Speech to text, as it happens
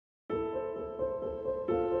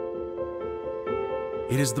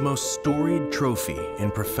It is the most storied trophy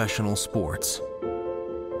in professional sports.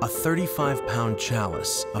 A 35-pound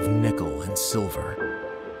chalice of nickel and silver.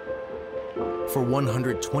 For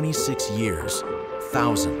 126 years,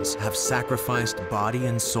 thousands have sacrificed body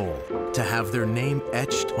and soul to have their name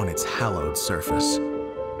etched on its hallowed surface.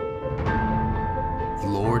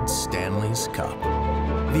 Lord Stanley's Cup.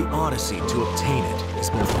 The odyssey to obtain it is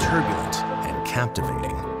both turbulent and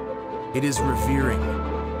captivating. It is revering,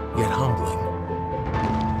 yet humbling.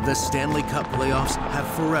 The Stanley Cup playoffs have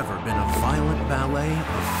forever been a violent ballet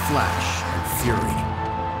of flash and fury,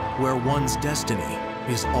 where one's destiny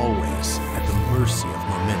is always at the mercy of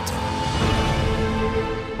momentum.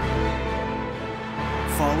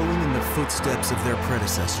 Following in the footsteps of their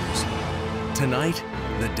predecessors, tonight,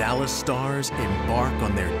 the Dallas Stars embark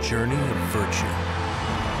on their journey of virtue.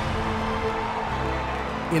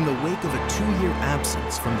 In the wake of a 2-year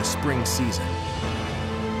absence from the spring season,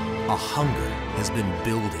 a hunger has been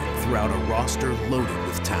building throughout a roster loaded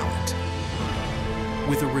with talent.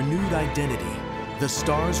 With a renewed identity, the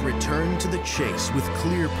Stars return to the chase with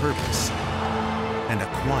clear purpose and a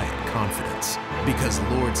quiet confidence, because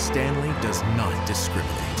Lord Stanley does not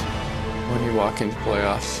discriminate. When you walk into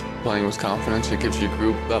playoffs playing with confidence, it gives your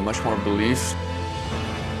group that much more belief.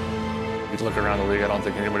 You look around the league, I don't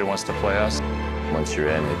think anybody wants to play us. Once you're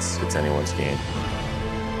in, it's anyone's game.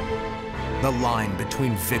 The line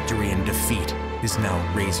between victory and defeat is now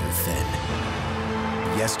razor thin.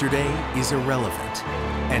 Yesterday is irrelevant,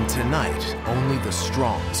 and tonight only the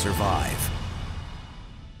strong survive.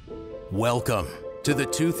 Welcome to the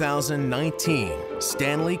 2019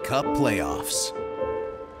 Stanley Cup Playoffs.